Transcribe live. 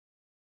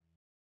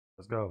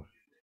Let's go.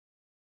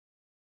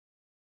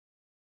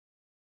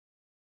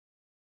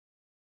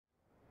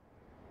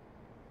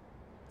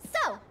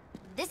 So,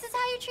 this is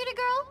how you treat a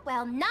girl?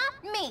 Well, not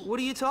me. What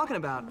are you talking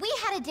about? We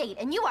had a date,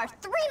 and you are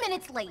 3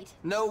 minutes late.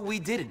 No, we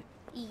didn't.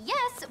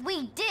 Yes,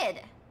 we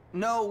did.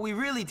 No, we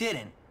really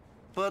didn't.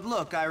 But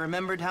look, I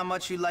remembered how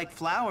much you like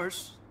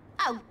flowers.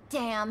 Oh,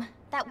 damn.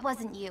 That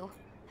wasn't you.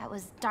 That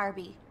was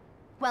Darby.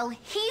 Well,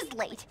 he's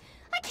late.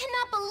 I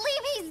cannot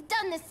believe he's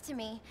done this to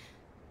me.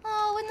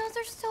 Oh, and those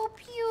are so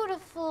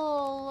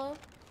beautiful.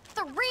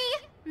 3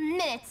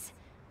 minutes.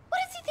 What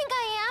does he think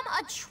I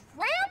am? A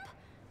tramp?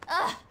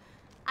 Ugh.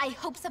 I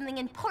hope something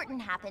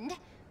important happened.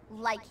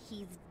 Like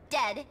he's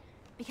dead.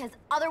 Because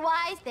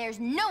otherwise, there's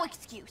no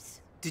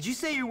excuse. Did you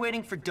say you're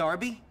waiting for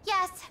Darby?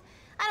 Yes.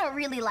 I don't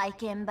really like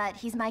him, but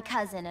he's my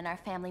cousin and our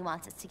family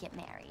wants us to get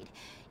married.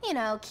 You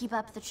know, keep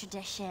up the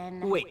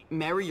tradition. Wait,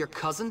 marry your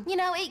cousin? You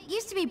know, it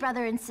used to be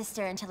brother and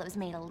sister until it was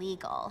made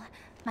illegal.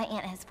 My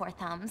aunt has 4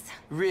 thumbs.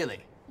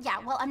 Really? Yeah,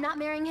 well, I'm not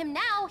marrying him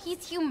now.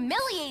 He's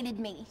humiliated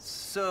me.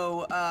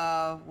 So,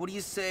 what do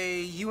you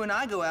say you and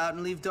I go out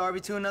and leave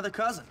Darby to another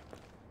cousin?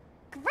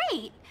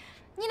 Great.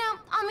 You know,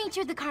 I'll meet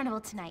you at the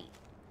carnival tonight.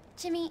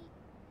 Jimmy,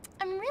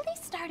 I'm really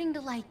starting to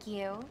like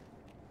you.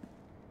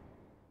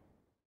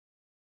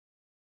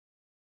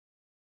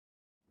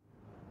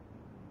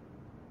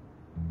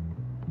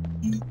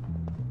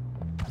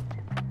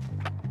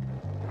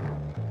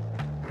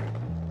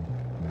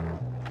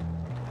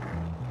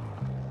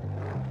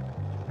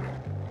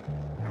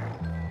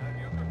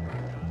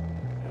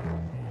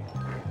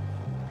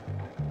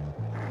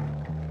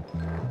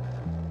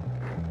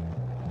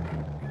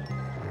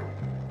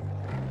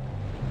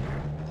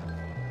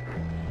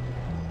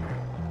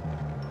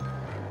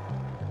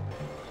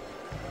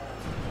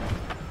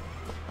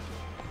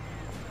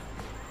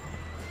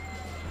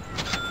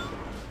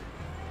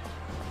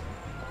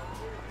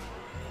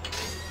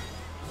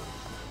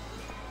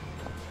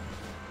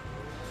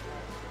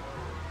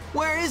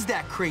 Where is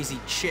that crazy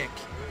chick?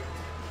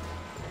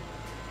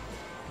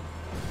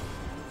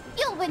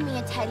 You'll win me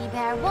a teddy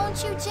bear,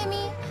 won't you,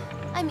 Jimmy?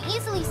 I'm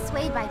easily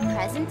swayed by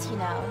presents, you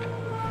know.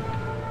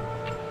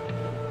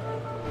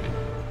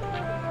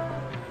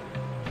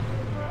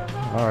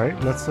 All right,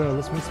 let's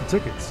win some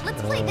tickets.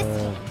 Let's play this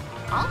game.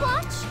 I'll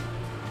watch.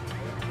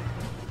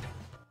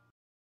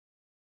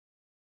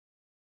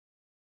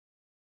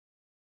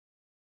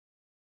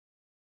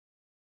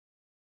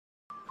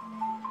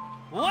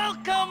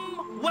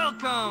 Welcome,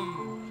 welcome.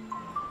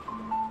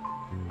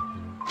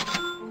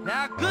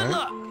 Now, good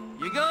luck.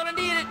 You're gonna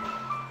need it.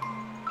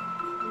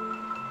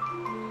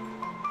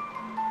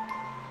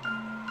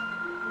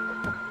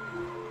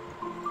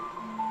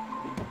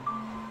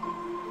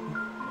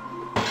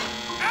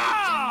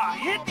 Ah!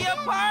 Hit the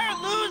umpire,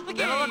 lose the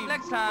game. Better luck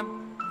next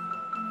time.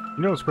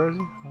 You know what's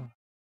crazy?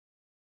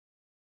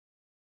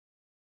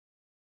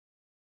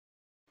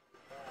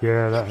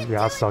 Yeah,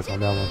 I sucked on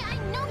that one.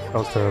 That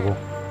was terrible.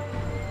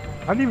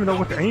 I didn't even know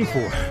what to aim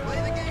for.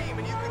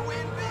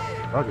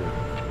 Okay.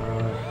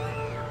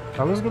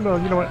 Now let's go.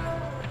 You know what?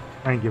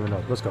 I ain't giving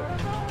up. Let's go.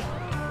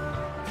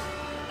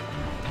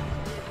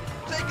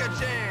 Take a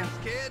chance,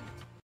 kid.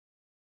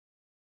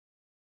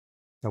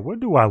 Now what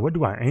do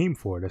I aim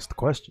for? That's the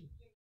question.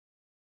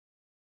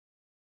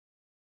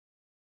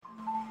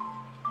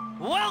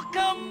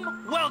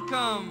 Welcome,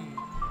 welcome.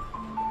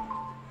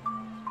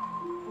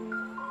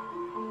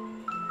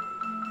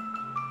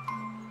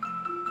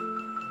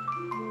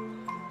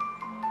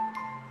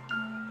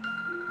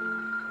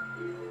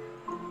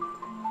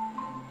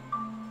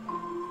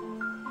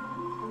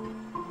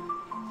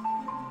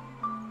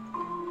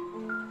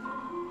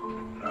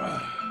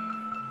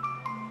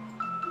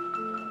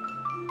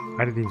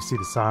 I didn't even see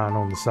the sign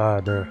on the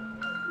side there.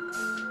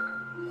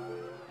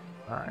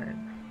 Alright.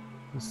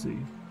 Let's see.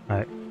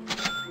 Alright.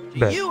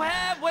 Do you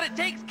have what it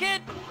takes,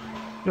 kid?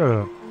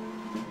 Yeah.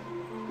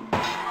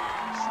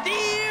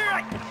 Steer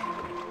right.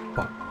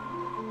 Fuck.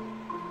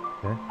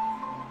 Okay.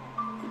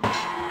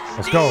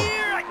 Let's go.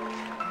 Steer right.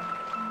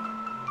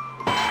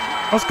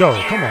 Let's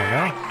go. Come on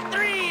now.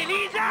 3 and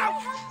he's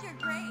out.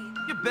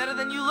 You're better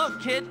than you look,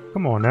 kid.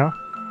 Come on now.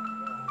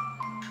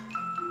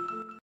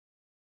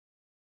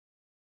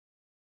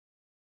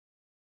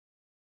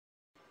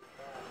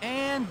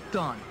 And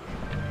done.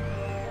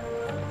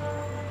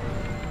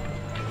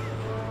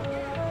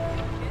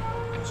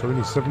 So we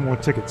need 7 more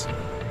tickets.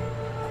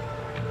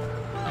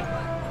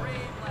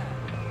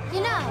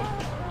 You know,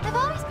 I've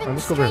always been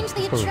let's go there.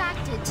 strangely Let's go there.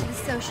 attracted to the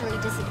socially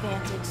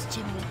disadvantaged,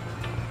 Jimmy.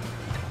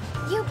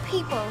 You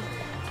people,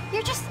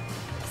 you're just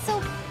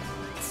so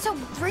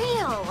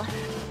real.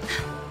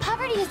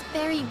 Poverty is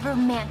very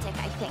romantic,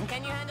 I think.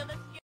 Can you handle this?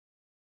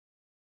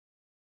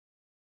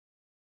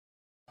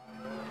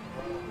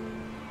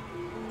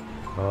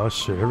 Oh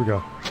shit, here we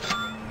go.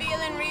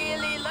 Feeling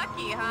really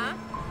lucky, huh?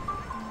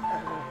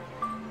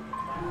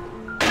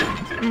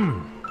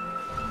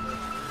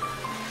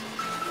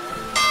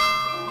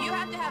 You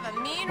have to have a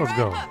mean Let's right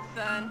go. hook,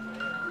 son.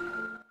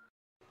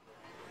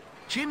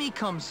 Jimmy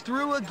comes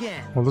through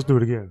again. Well, let's do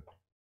it again.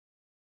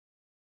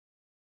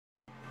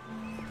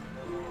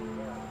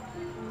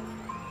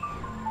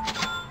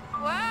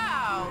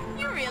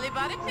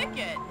 bought a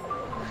ticket.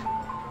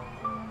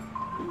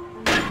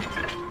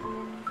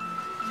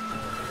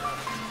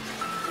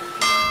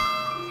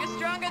 You're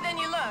stronger than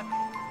you look.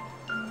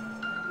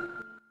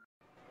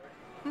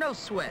 No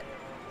sweat.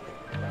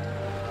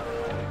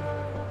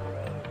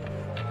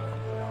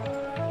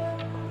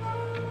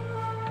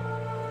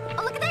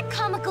 Oh, look at that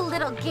comical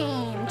little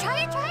game.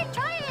 Try it, try it,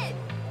 try it.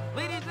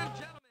 Ladies and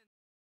gentlemen.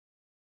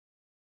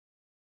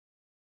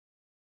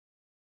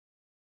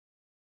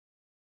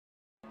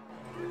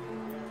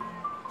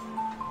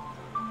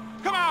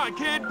 Come on,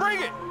 kid,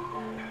 bring it!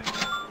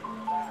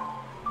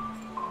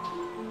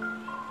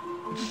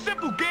 It's a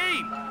simple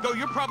game, though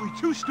you're probably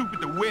too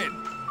stupid to win.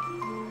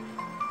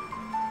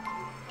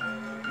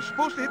 You're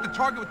supposed to hit the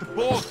target with the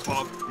balls,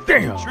 Bub. Is that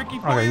Damn. too tricky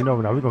for Okay, you? you know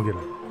what? Now we're gonna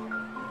get him.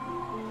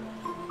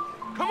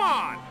 Come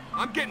on!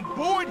 I'm getting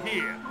bored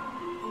here.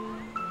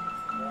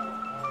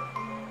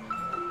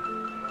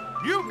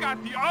 You've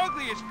got the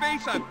ugliest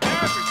face I've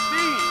ever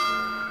seen.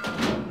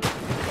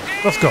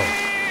 Let's go.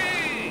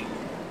 Hey!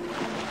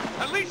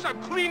 At least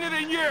I'm cleaner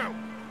than you.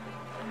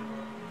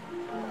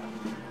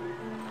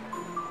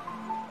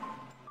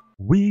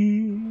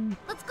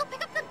 Let's go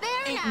pick up the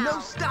bear Ain't now. no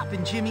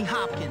stopping Jimmy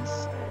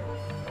Hopkins.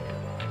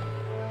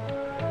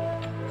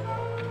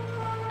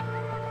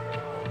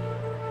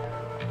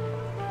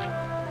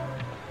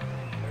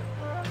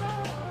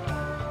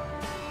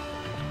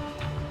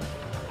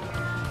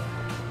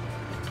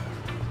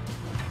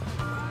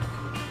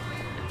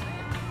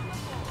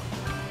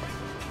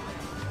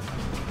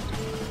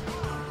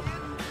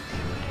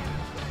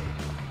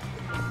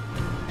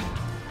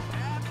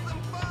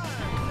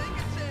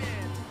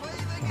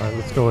 Alright,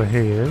 let's go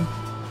ahead.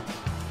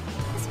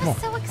 This was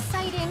so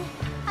exciting.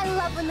 I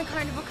love when the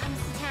carnival comes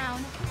to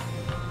town.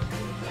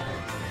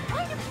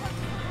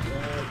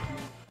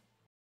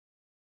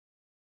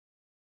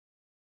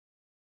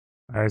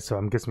 Alright, so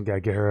I'm guessing we gotta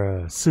get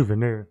her a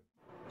souvenir.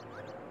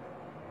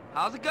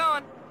 How's it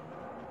going?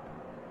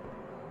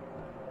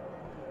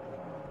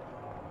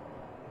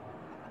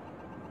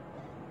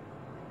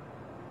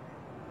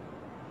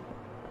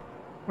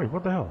 Wait,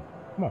 what the hell?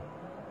 Come on.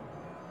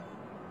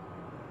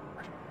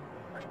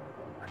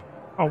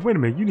 Oh, wait a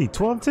minute. You need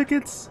 12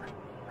 tickets?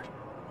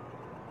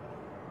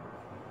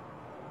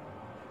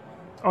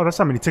 Oh, that's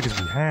how many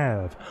tickets we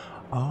have.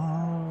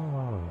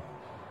 Oh.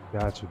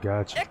 Got you,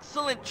 got you.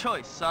 Excellent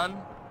choice, son.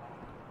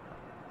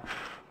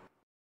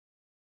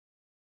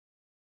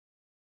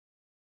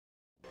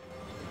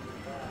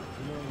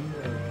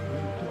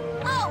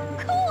 Oh,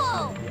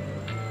 cool!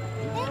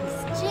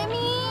 Thanks,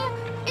 Jimmy.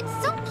 It's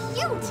so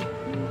cute.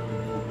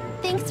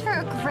 Thanks for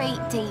a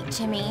great date,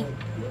 Jimmy.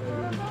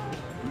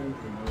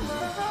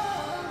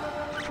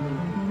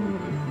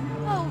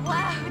 Oh,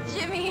 wow,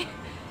 Jimmy.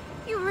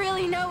 You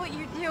really know what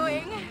you're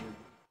doing.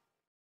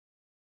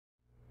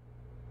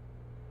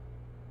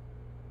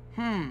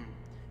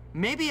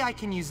 Maybe I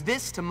can use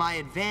this to my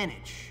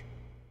advantage.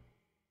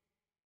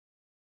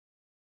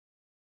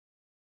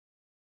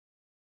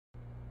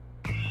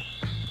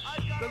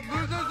 The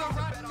losers are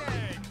rotten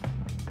eggs.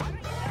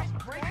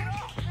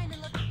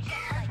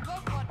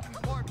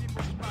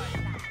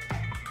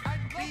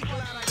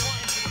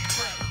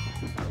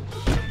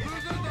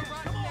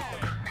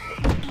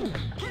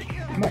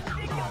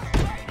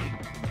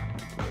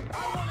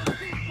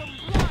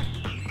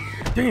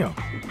 Damn.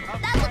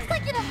 That looks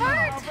like it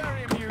hurt.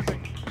 Very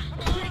amusing.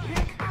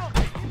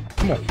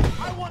 Come on.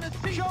 I want to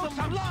see some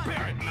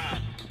spirit,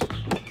 man.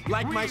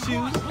 Like my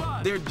shoes?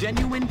 They're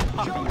genuine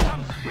puppy.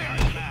 Some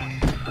spirit,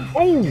 man.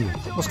 Oh,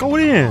 let's go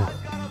in.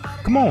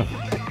 Come on.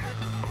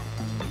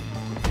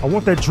 I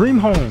want that dream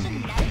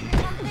home.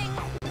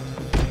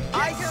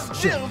 I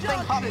still think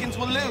Hopkins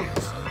will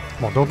lose.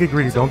 Come on, don't get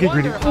greedy. Don't get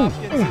greedy. Ooh,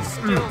 Hopkins is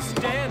still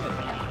standing.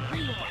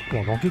 Come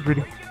on, don't get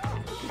greedy.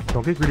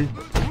 Don't get greedy.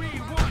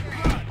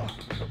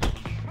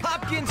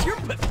 Hopkins, you're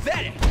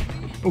pathetic.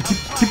 Oh,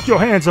 keep your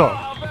hands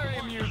up. Very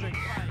amusing.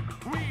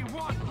 We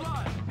want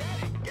blood.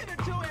 Get it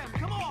to him.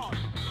 Come on.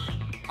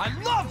 I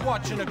love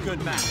watching a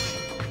good match.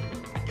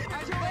 Get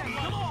it to him.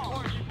 Come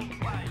on.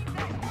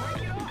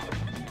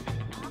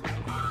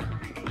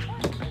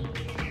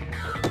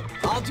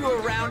 I'll do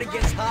a round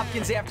against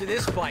Hopkins after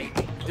this fight,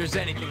 if there's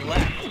anything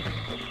left.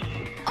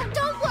 Oh,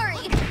 don't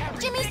worry.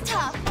 Jimmy's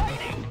tough.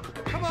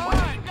 Come on.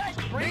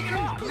 Bring it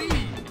up.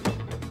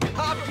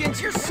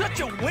 Hopkins, you're such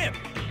a wimp.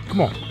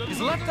 Come on. His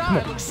left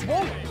eye looks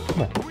swollen.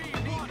 Come on.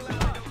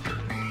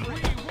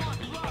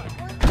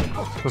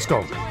 Let's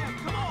go.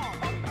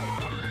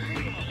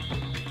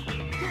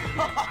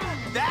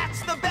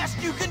 That's the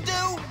best you can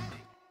do?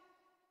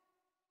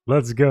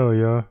 Let's go,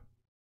 yo.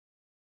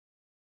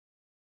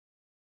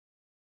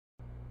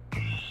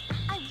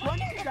 I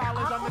wonder if $20 on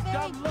the Aquaman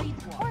dumb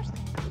breeds loop. horses.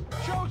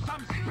 Show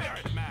some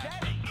spirit, man.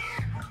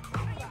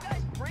 You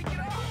guys break it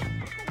up.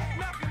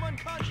 Knock him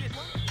unconscious.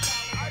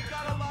 I've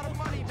got a lot of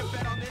money to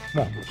bet on this.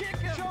 Come on. Kick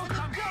him. Show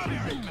some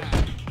spirit, man.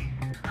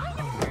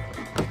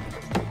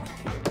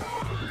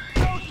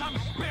 Show some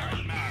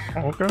spirit, man.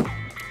 Oh, okay.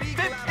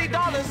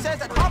 $50 says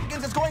that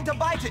Hopkins is going to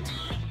bite it.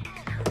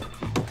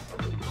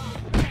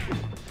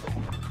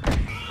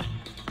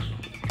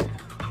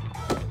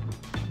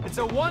 It's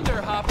a wonder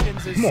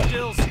Hopkins is Come on.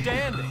 still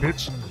standing.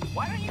 Bitch.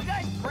 Why don't you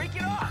guys break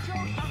it off?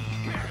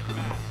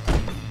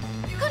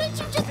 Couldn't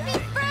you just be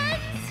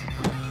friends?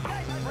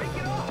 Break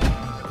it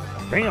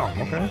off.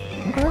 Damn, okay.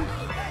 Okay.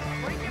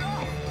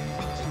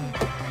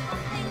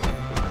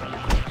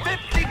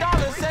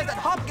 $50 says that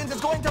Hopkins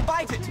is going to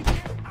bite it.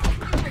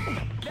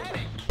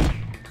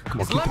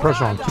 Come on, keep the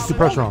pressure on. Keep the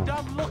pressure on. Give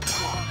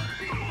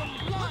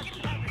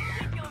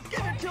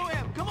it to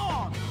him. Come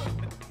on.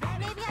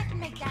 Maybe I can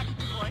make Daddy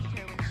divorce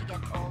her when she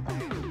gets older.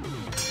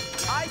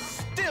 I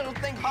still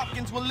think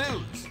Hopkins will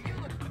lose.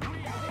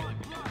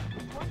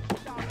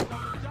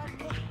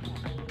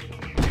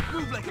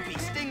 Move like a bee,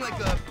 sting like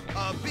a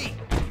bee.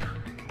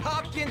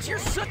 Hopkins, you're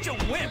such a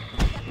wimp.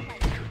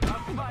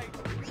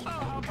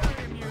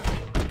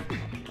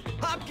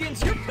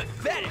 Hopkins, you're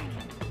pathetic.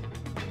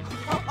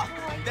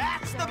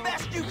 That's the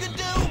best you can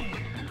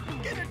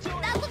do. Get it to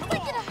him. That looks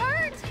like it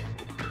hurt.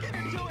 Get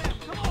it to him.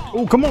 Come on.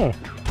 Ooh, come on.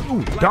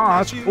 Ooh,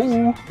 dodge.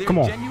 Ooh, They're come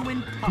on.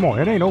 genuine Come on,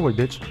 it ain't over,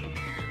 bitch.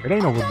 It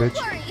ain't over, Don't bitch.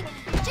 worry.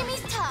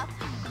 Jimmy's tough.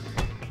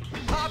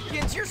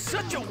 Hopkins, you're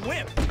such a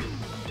wimp.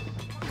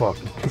 Fuck.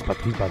 He's about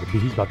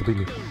to beat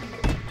me.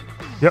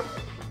 Yep.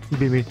 He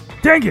beat me.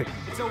 Dang it.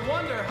 It's a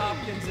wonder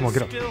Hopkins Come on, is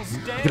get up. still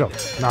standing. Get up.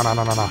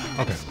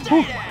 Nah. Okay.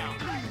 Whew.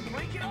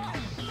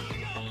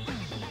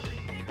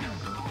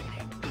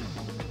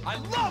 I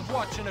love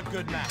watching a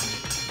good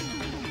match.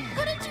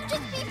 Couldn't you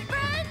just be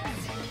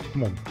friends?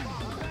 Come on.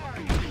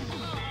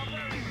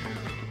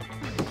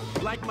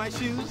 Like my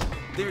shoes?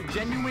 They're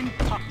genuine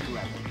puppy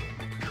leather.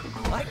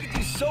 I could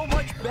do so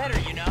much better,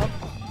 you know?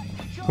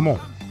 Come on.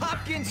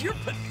 Hopkins, you're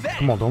pathetic.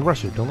 Come on. Don't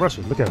rush it. Don't rush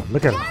it. Look at him.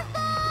 Look at him.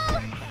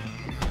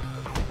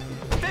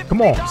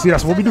 Come on. See,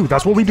 that's what we do.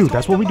 That's what we do.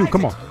 That's what we do.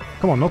 Come on.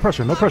 Come on. No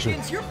pressure. No pressure.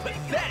 Hopkins, you're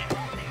pathetic.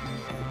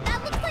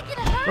 That looks like it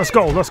hurt. Let's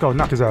go. Let's go.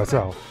 Knock his ass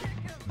out.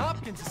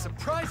 Hopkins is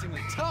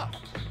surprisingly tough.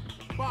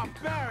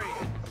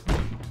 Barbarian.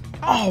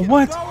 Oh,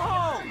 what? Go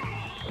home.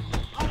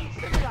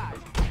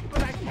 Uncivilized,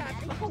 but I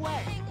can't look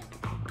away.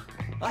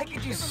 I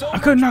could do so I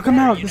couldn't knock him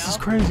better, out. you This is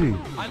know? crazy.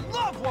 I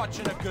love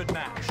watching a good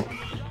match.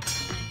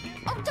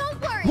 Oh, don't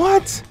worry.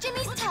 What?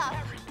 Jimmy's tough.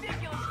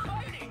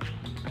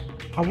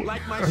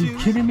 Like my Are you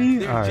shoes? kidding me?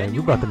 They're Alright, we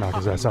about to genuine knock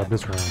his ass out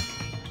this round.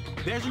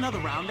 There's another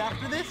round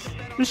after this?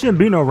 This shouldn't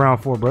be no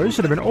round 4, bro. This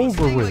should have been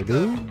over with,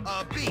 dude.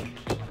 bee.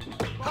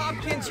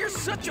 Hopkins, you're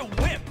such a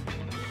wimp.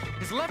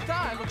 His left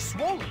eye looks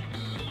swollen.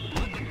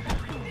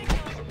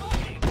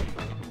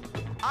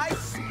 I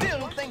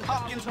still think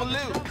Hopkins will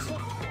lose.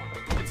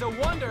 It's a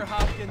wonder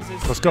Hopkins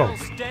is Let's still go.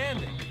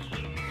 standing.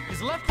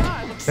 His left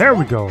eye looks There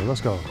we swollen. go.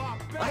 Let's go.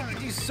 I could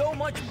do so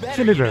much better,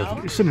 Shouldn't you have.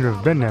 know? It shouldn't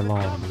have been that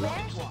long, dude. Where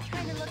is she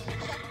trying to look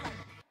at Chef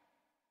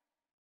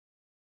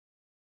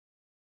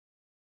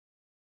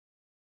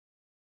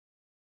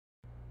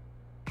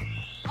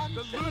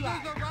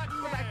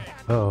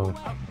Uh-oh.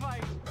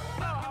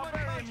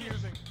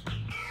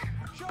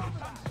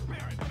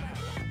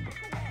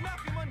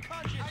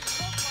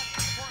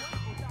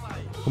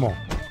 Come on.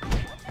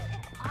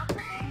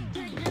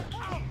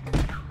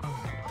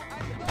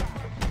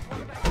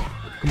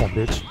 Come on,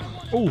 bitch.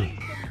 Ooh.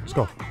 Let's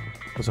go.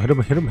 Let's hit him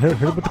with the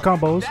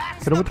combos.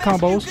 Hit him with the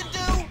combos.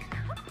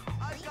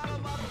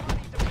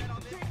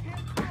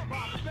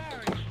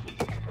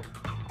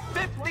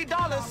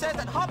 $50 says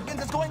that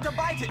Hopkins is going to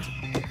bite it.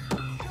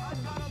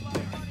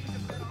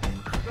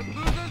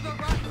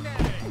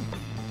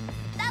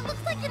 That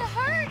looks like it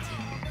hurt.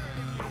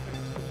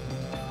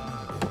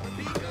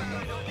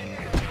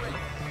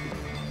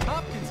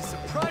 Hopkins is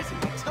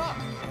surprisingly tough.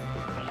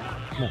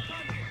 Come on.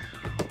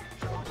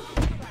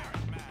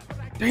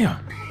 Damn.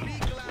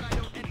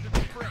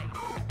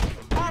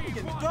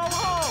 Hopkins, go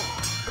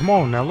home. Come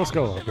on now. Let's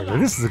go. Okay,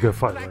 this is a good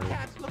fight, right here.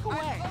 Look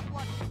away.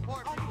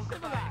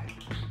 Uncivilized,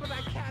 but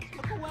I can't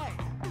look away.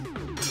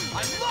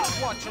 I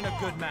love watching a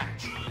good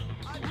match.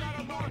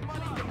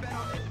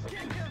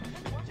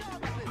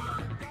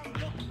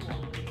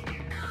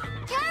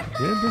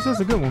 Careful. Yeah, this is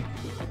a good one.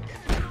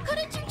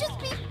 Couldn't you just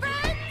be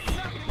friends?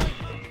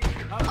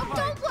 Oh,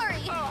 don't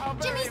worry.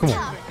 Jimmy's Come on.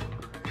 tough.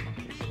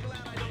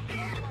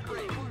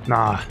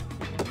 Nah.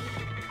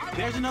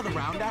 There's another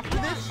round after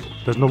this?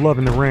 There's no love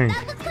in the ring.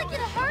 That looks like it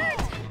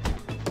hurt.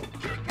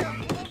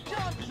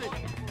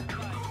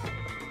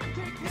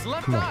 His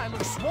left Come on. eye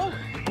looks swollen.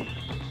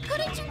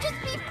 Couldn't you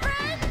just be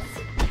friends?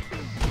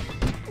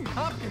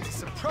 Hopkins is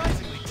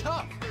surprisingly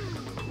tough.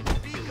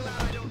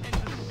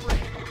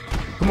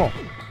 Come on.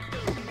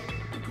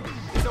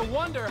 It's a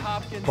wonder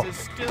Hopkins is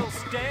still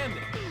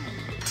standing.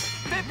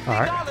 All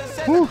right. $50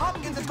 says Woo. that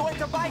Hopkins is going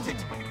to bite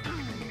it.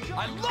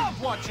 I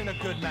love watching a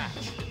good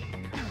match.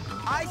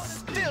 I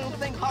still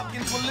think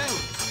Hopkins will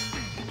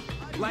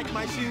lose. Like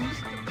my shoes?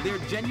 They're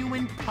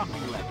genuine puppy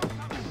leather.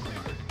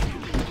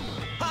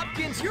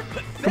 Hopkins, you're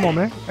pathetic. Come on,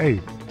 man.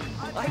 Hey.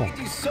 I Come on. could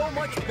do so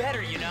much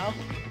better, you know?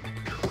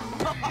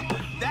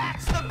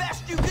 That's the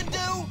best you can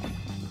do?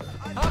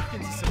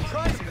 Hopkins is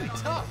surprisingly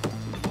tough.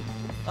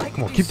 I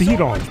Come on. could Keep do the heat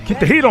so on. much Keep the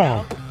better, heat you on.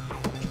 know?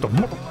 Keep the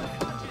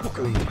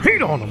motherfucking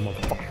heat on him,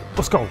 motherfucker.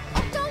 Let's go.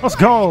 Don't Let's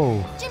worry.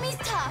 go. Jimmy's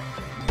tough.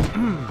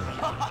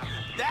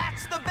 That's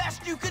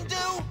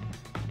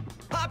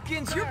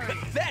Hopkins, you're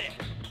pathetic.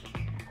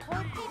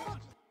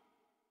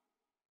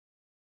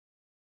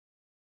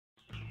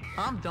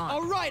 I'm done.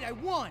 All right, I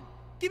won.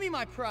 Give me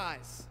my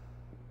prize.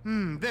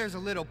 There's a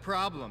little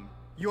problem.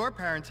 Your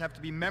parents have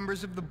to be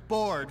members of the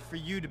board for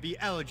you to be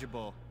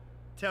eligible.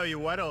 Tell you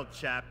what, old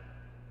chap.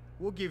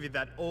 We'll give you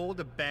that old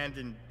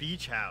abandoned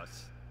beach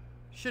house.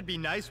 Should be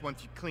nice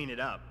once you clean it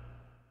up.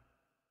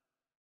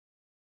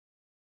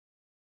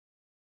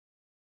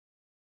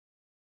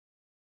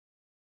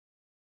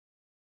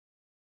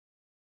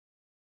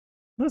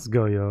 Let's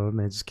go, yo,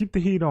 man. Just keep the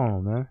heat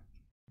on, man.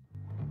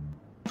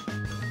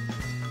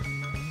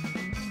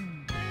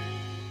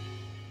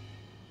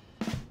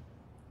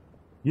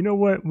 You know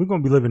what? We're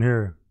gonna be living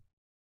here.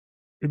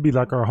 It'd be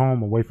like our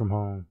home away from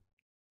home.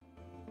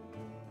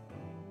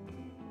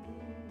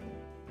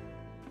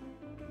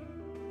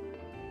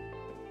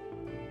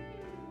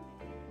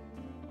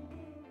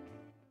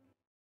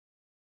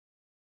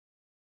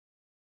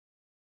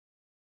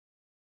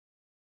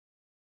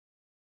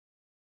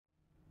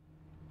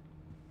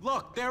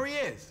 Look, there he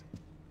is.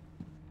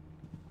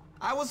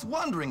 I was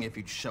wondering if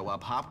you'd show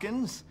up,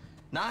 Hopkins.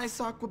 Nice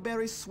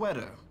aquaberry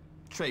sweater.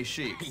 Très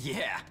chic.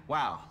 Yeah.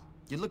 Wow,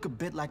 you look a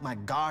bit like my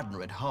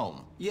gardener at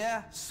home.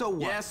 Yeah, so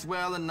what? Yes,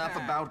 well, enough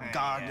about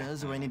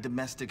gardeners or any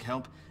domestic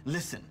help.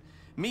 Listen,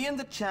 me and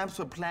the chaps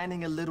were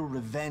planning a little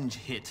revenge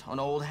hit on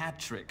old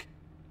Hat-Trick.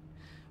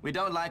 We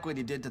don't like what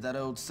he did to that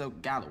old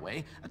soak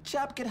Galloway. A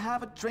chap could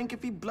have a drink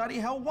if he bloody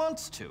hell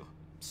wants to.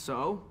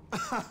 So?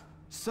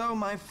 So,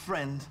 my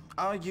friend,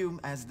 are you,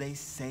 as they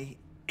say,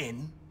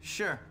 in?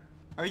 Sure.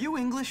 Are you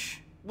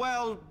English?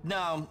 Well,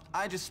 no,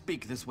 I just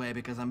speak this way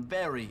because I'm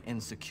very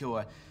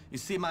insecure. You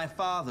see, my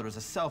father is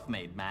a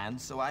self-made man,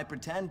 so I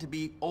pretend to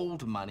be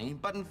old money,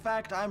 but in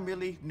fact, I'm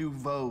really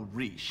nouveau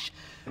riche.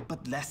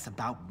 But less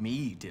about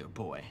me, dear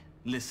boy.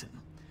 Listen,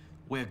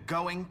 we're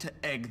going to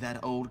egg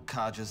that old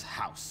codger's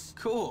house.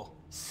 Cool.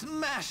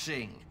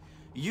 Smashing!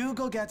 You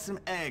go get some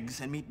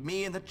eggs and meet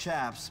me and the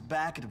chaps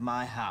back at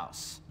my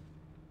house.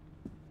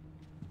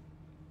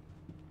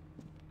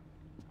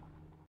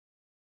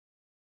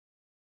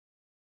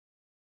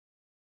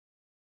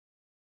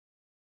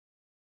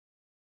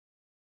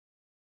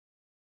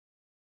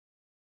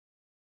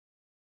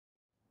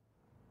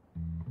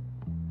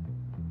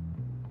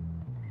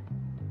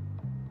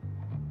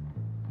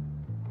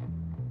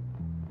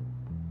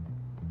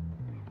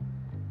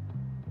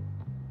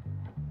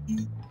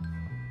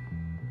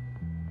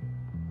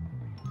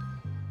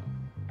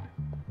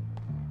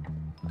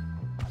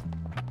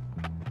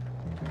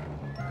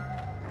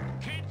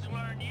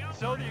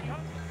 So do you come?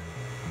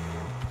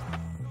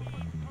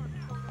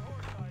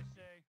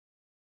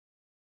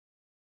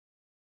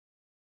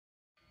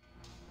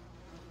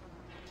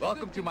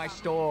 Welcome to my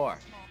store.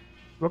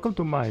 Welcome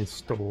to my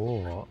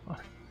store. Let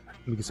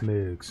me get some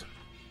eggs.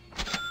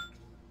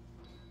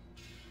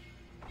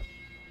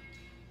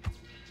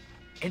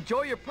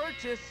 Enjoy your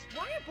purchase.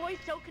 Why are boys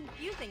so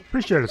confusing?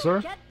 Appreciate I it, just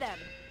don't sir. Get them.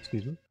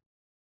 Excuse me.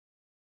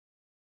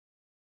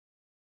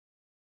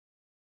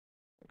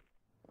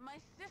 My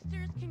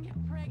sisters can get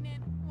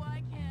pregnant.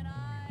 Why can't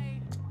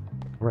I?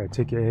 All right,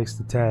 take your eggs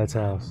to Tad's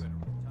house.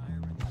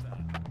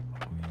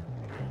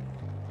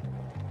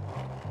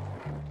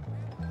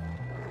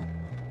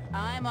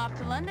 I'm off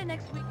to London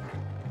next week.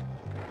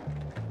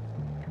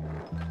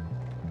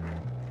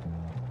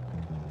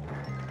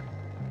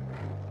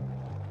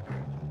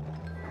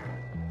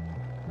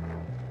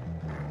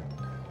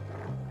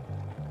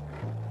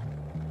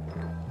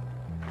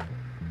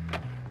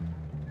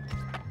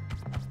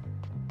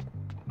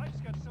 I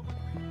just got someone.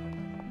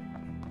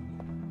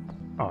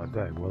 Oh,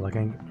 dang. Well, I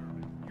can't.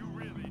 You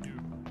really do.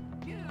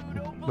 You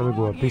don't Let me go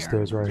belong up these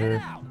stairs right Get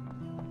here. out.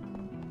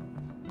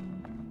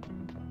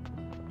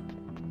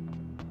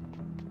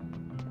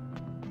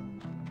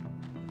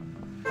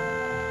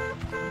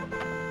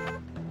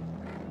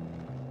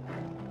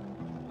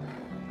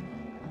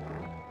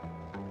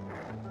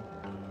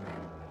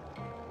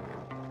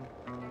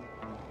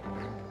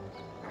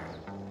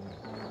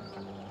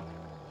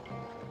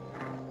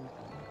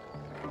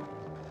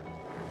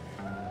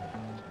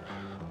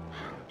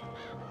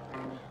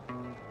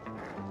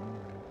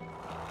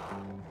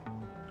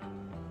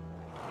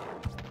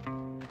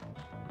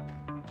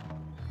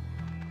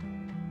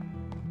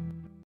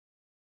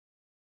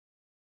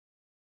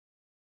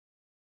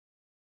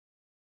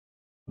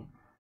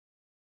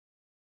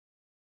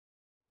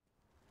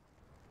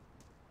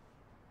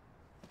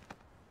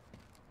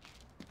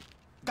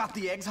 Got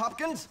the eggs,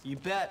 Hopkins? You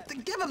bet.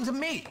 Then give them to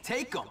me.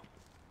 Take them.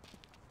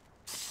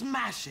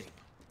 Smashing.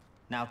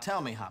 Now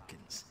tell me,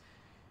 Hopkins,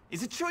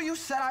 is it true you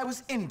said I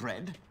was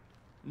inbred?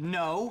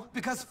 No.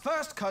 Because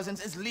first cousins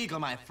is legal,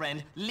 my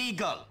friend.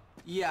 Legal.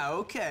 Yeah,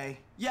 okay.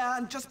 Yeah,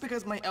 and just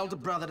because my elder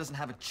brother doesn't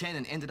have a chin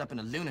and ended up in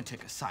a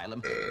lunatic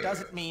asylum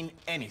doesn't mean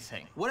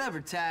anything.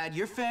 Whatever, Tad.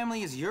 Your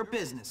family is your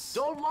business.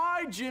 Don't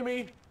lie,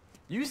 Jimmy.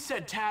 You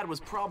said Tad was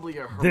probably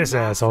a This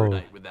asshole.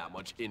 hermaphrodite with that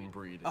much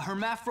inbreeding. A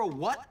hermaphro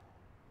what?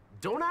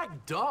 Don't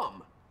act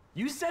dumb.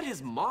 You said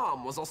his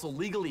mom was also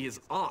legally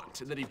his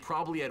aunt and that he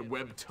probably had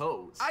webbed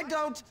toes. I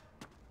don't...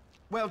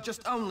 Well,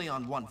 just only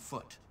on one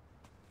foot.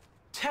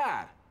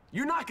 Tad,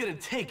 you're not gonna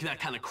take that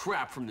kind of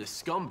crap from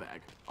this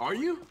scumbag, are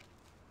you?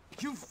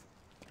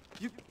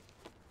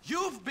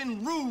 You've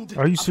been rude.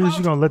 Are you serious?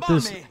 You gonna let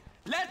this?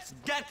 Let's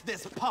get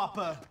this,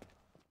 Papa.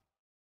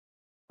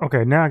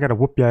 Okay, now I gotta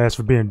whoop your ass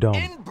for being dumb.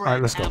 All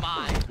right, let's go.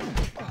 I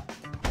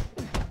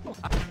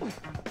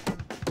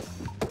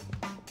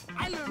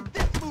learned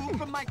this move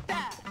from my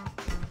dad.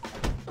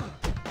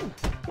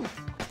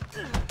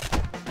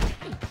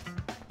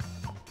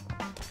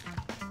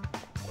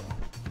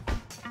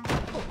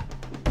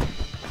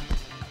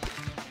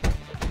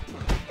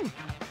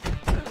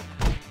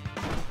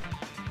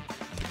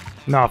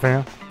 Nah,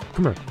 fam.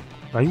 Come here.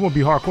 Now you wanna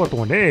be hardcore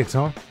throwing the eggs,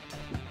 huh?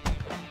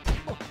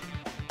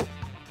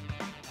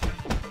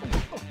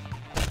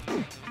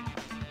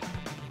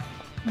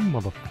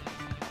 Mother.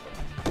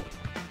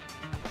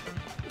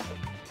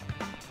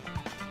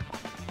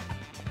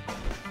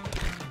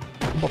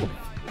 Mother.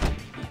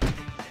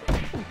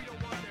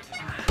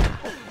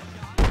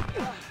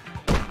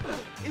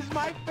 Is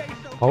my face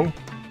okay? Oh.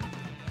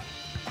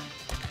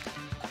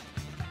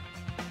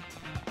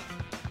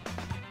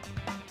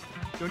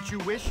 Don't you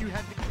wish you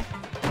had the...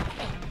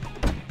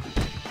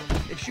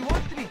 If she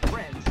wants to be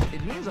friends,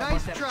 it means I Nice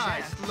must have try,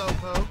 a chance.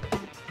 Slowpoke.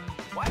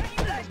 Why don't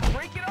you guys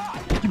break it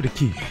off? Give me the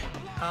key.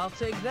 I'll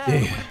take that.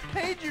 Yeah.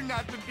 Paid you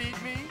not to beat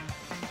me.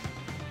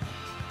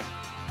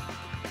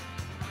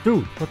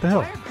 Dude, what the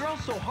hell? Why are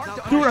girls so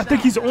hard to Dude, I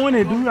think he's on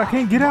it, dude. I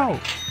can't get out.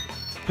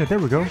 Okay, there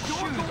we go.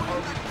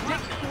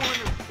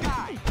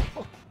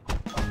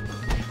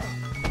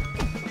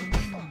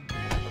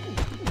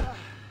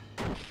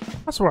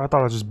 I swear I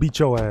thought I just beat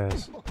your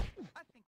ass.